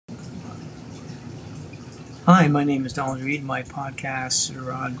Hi, my name is Donald Reed. My podcasts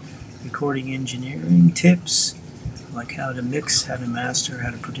are on recording engineering tips, like how to mix, how to master,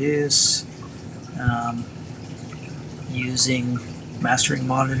 how to produce, um, using mastering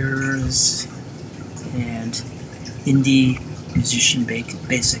monitors, and indie musician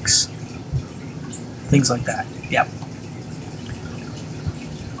basics, things like that. Yep.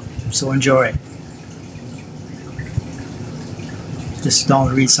 So enjoy. This is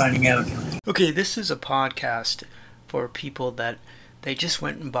Donald Reed signing out. Okay, this is a podcast for people that they just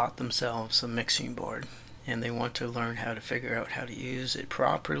went and bought themselves a mixing board and they want to learn how to figure out how to use it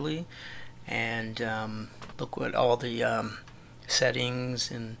properly and look what all the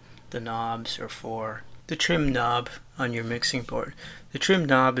settings and the knobs are for. The trim knob on your mixing board. The trim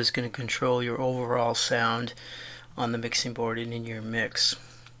knob is going to control your overall sound on the mixing board and in your mix.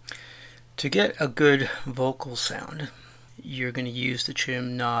 To get a good vocal sound, you're going to use the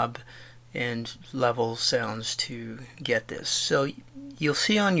trim knob and level sounds to get this. So you'll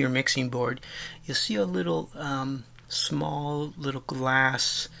see on your mixing board, you'll see a little small little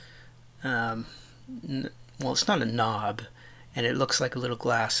glass, well, it's not a knob, and it looks like a little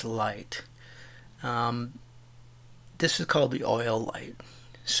glass light. This is called the oil light.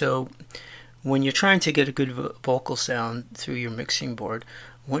 So when you're trying to get a good vocal sound through your mixing board,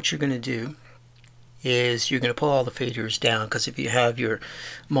 what you're going to do is you're going to pull all the faders down, because if you have your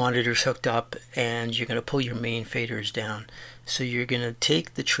monitors hooked up, and you're going to pull your main faders down. So you're going to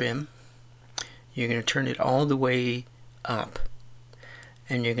take the trim, you're going to turn it all the way up,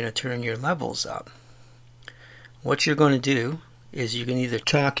 and you're going to turn your levels up. What you're going to do is you can either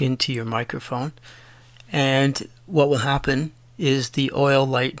talk into your microphone, and what will happen is the oil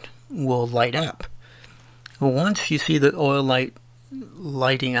light will light up. Well, once you see the oil light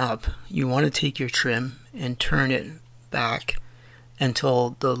lighting up, you want to take your trim and turn it back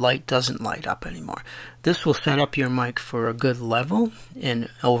until the light doesn't light up anymore. This will set up your mic for a good level and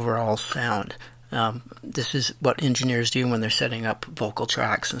overall sound. This is what engineers do when they're setting up vocal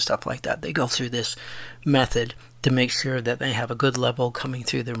tracks and stuff like that. They go through this method to make sure that they have a good level coming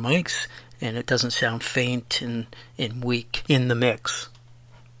through their mics and it doesn't sound faint and weak in the mix.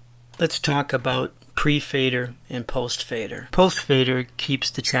 Let's talk about pre-fader and post-fader. Post-fader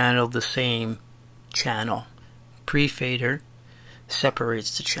keeps the channel the same channel. Pre-fader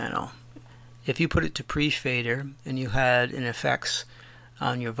separates the channel. If you put it to pre-fader and you had an effects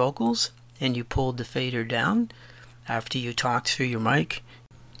on your vocals and you pulled the fader down after you talked through your mic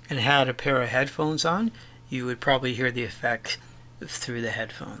and had a pair of headphones on, you would probably hear the effect through the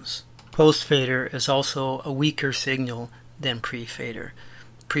headphones. Post-fader is also a weaker signal than pre-fader.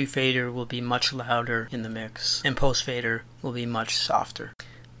 Pre-fader will be much louder in the mix, and post-fader will be much softer.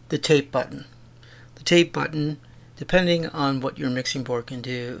 The tape button. The tape button, depending on what your mixing board can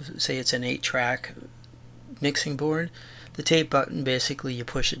do, say it's an 8-track mixing board, the tape button, basically you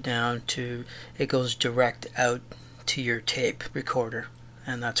push it down to, it goes direct out to your tape recorder,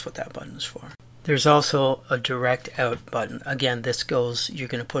 and that's what that button is for. There's also a direct out button. Again, this goes, you're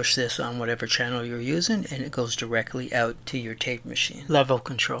going to push this on whatever channel you're using and it goes directly out to your tape machine. Level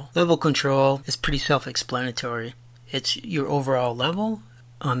control. Level control is pretty self-explanatory. It's your overall level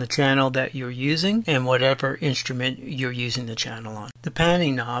on the channel that you're using and whatever instrument you're using the channel on. The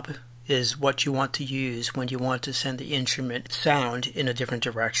panning knob is what you want to use when you want to send the instrument sound in a different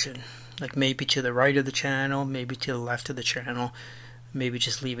direction. Like maybe to the right of the channel, maybe to the left of the channel, maybe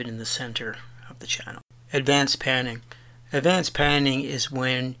just leave it in the center of the channel. Advanced panning. Advanced panning is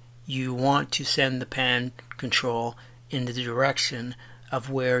when you want to send the pan control in the direction of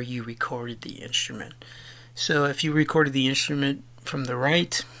where you recorded the instrument. So if you recorded the instrument from the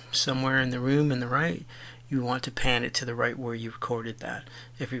right, somewhere in the room in the right, you want to pan it to the right where you recorded that.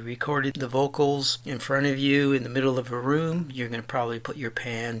 If you recorded the vocals in front of you in the middle of a room, you're going to probably put your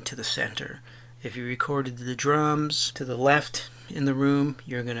pan to the center. If you recorded the drums to the left in the room,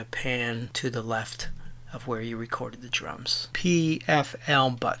 you're going to pan to the left of where you recorded the drums.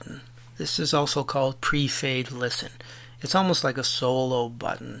 PFL button. This is also called pre-fade listen. It's almost like a solo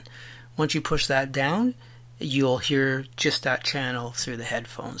button. Once you push that down, you'll hear just that channel through the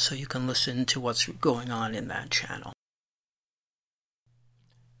headphones, so you can listen to what's going on in that channel.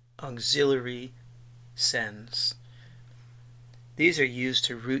 Auxiliary sends. These are used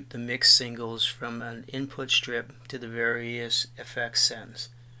to route the mix singles from an input strip to the various effects sends,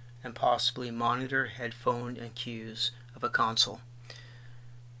 and possibly monitor, headphone, and cues of a console.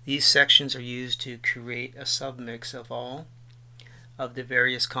 These sections are used to create a submix of all of the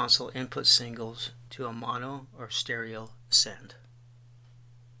various console input singles to a mono or stereo send.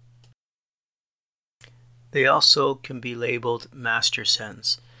 They also can be labeled master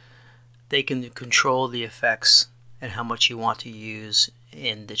sends. they can control the effects and how much you want to use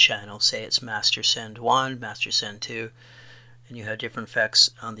in the channel. Say it's Master Send 1, Master Send 2, and you have different effects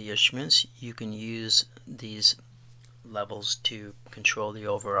on the instruments. You can use these levels to control the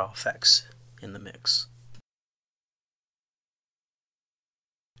overall effects in the mix.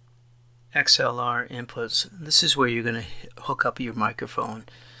 XLR inputs. This is where you're going to hook up your microphone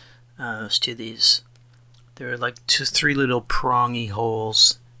to these. There are like 3 little prongy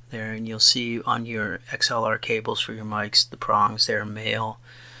holes there, and you'll see on your XLR cables for your mics, the prongs there. Male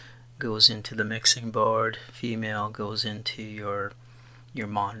goes into the mixing board, female goes into your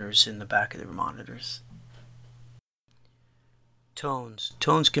monitors in the back of the monitors. Tones.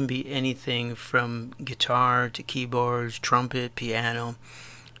 Tones can be anything from guitar to keyboards, trumpet, piano.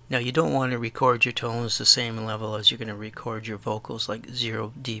 Now you don't want to record your tones the same level as you're going to record your vocals, like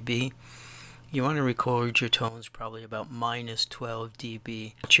 0 dB. You want to record your tones probably about minus 12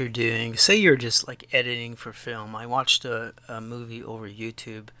 dB. What you're doing, say you're just like editing for film. I watched a movie over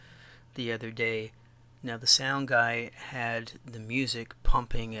YouTube the other day. Now the sound guy had the music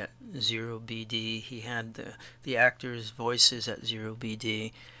pumping at 0 BD. He had the actors' voices at 0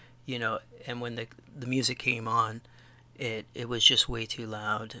 BD, you know, and when the music came on, it was just way too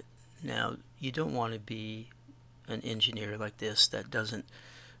loud. Now you don't want to be an engineer like this that doesn't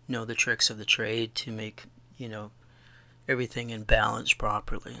know the tricks of the trade to make, you know, everything in balance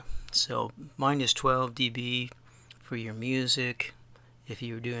properly. So minus 12 dB for your music. If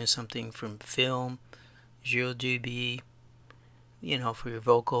you're doing something from film, 0 dB, you know, for your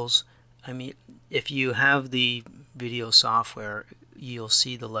vocals. I mean, if you have the video software, you'll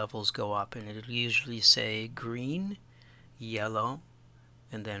see the levels go up, and it'll usually say green, yellow,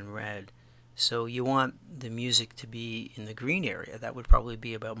 and then red. So you want the music to be in the green area. That would probably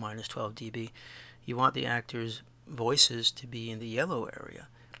be about minus 12 dB. You want the actors' voices to be in the yellow area.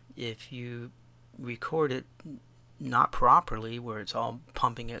 If you record it not properly, where it's all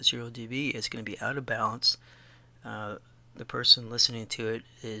pumping at 0 dB, it's going to be out of balance. The person listening to it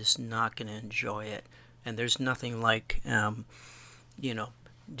is not going to enjoy it. And there's nothing like, you know,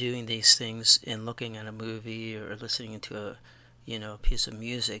 doing these things and looking at a movie or listening to a, you know, piece of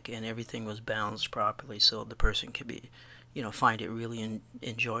music and everything was balanced properly so the person could be, you know, find it really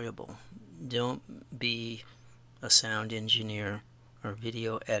enjoyable. Don't be a sound engineer or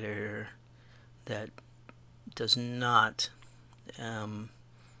video editor that does not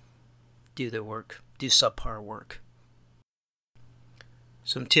do the work, do subpar work.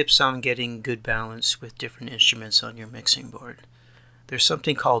 Some tips on getting good balance with different instruments on your mixing board. There's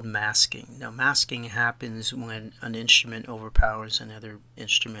something called masking. Now masking happens when an instrument overpowers another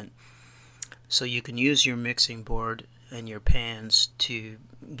instrument. So you can use your mixing board and your pans to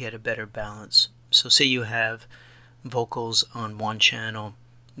get a better balance. So say you have vocals on one channel,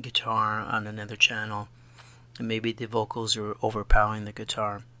 guitar on another channel, and maybe the vocals are overpowering the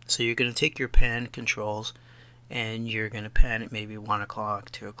guitar. So you're going to take your pan controls and you're going to pan it maybe 1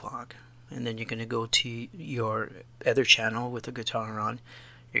 o'clock, 2 o'clock. And then you're going to go to your other channel with the guitar on.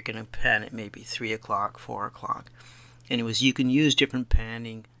 You're going to pan it maybe 3 o'clock, 4 o'clock. Anyways, you can use different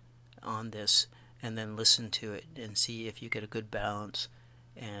panning on this and then listen to it and see if you get a good balance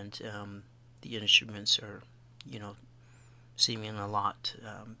and the instruments are, you know, seeming a lot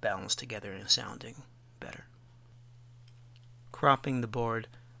balanced together and sounding better. Cropping the board.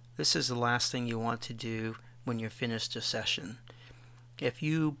 This is the last thing you want to do when you're finished a session. If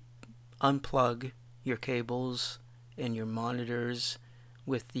you unplug your cables and your monitors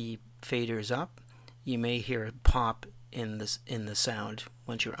with the faders up, you may hear a pop in the sound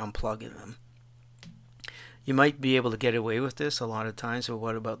once you're unplugging them. You might be able to get away with this a lot of times, but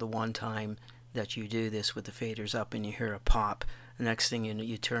what about the one time that you do this with the faders up and you hear a pop? The next thing you know,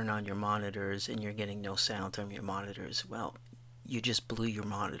 you turn on your monitors and you're getting no sound from your monitors. Well, you just blew your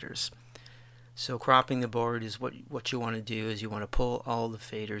monitors. So cropping the board is what you want to do is you want to pull all the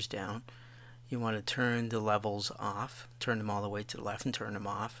faders down. You want to turn the levels off, turn them all the way to the left and turn them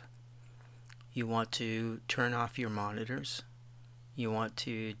off. You want to turn off your monitors. You want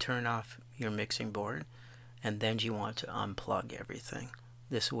to turn off your mixing board, and then you want to unplug everything.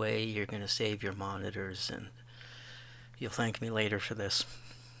 This way you're going to save your monitors, and you'll thank me later for this.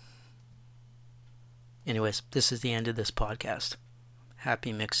 Anyways, this is the end of this podcast.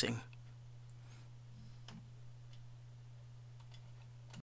 Happy mixing.